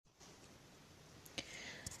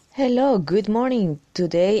Hello, good morning.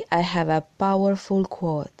 Today I have a powerful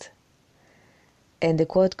quote. And the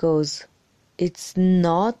quote goes, "It's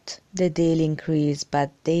not the daily increase,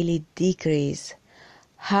 but daily decrease.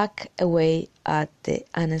 Hack away at the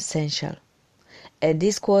unessential." And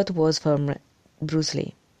this quote was from Bruce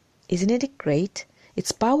Lee. Isn't it great?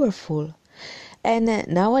 It's powerful. And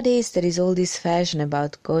nowadays there is all this fashion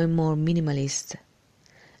about going more minimalist.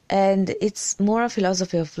 And it's more a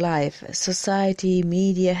philosophy of life. Society,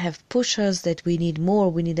 media have pushed us that we need more.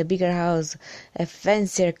 We need a bigger house, a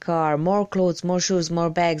fancier car, more clothes, more shoes, more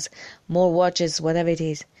bags, more watches, whatever it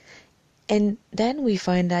is. And then we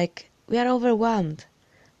find we are overwhelmed.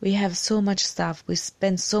 We have so much stuff. We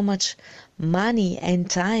spend so much money and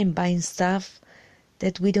time buying stuff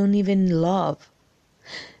that we don't even love.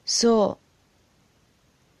 So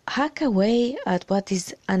hack away at what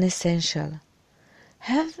is unessential.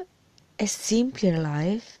 Have a simpler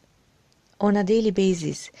life on a daily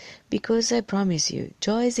basis, because I promise you,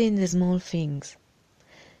 joy is in the small things.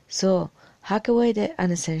 So hack away the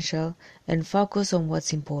unessential and focus on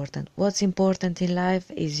what's important. What's important in life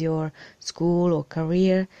is your school or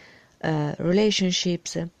career,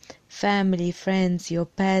 relationships, family, friends, your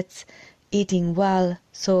pets, eating well,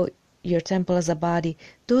 so your temple as a body.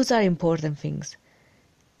 Those are important things.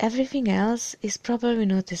 Everything else is probably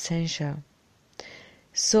not essential.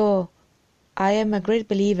 So I am a great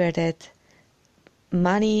believer that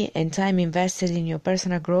money and time invested in your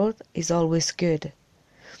personal growth is always good.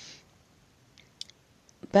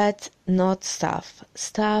 But not stuff.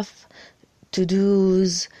 Stuff,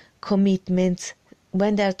 to-dos, commitments,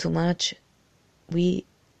 when they're too much, we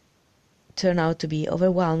turn out to be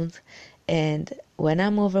overwhelmed. And when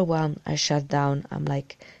I'm overwhelmed, I shut down. I'm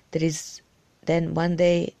like, then one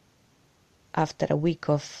day, after a week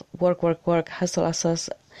of work, hustle,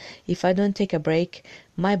 if I don't take a break,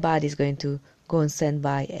 my body is going to go on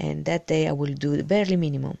standby, and that day I will do the barely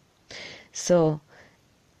minimum. So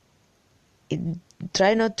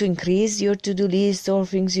try not to increase your to-do list or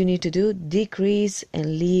things you need to do. Decrease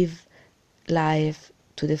and live life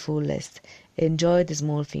to the fullest. Enjoy the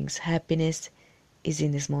small things. Happiness is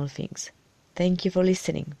in the small things. Thank you for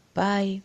listening. Bye.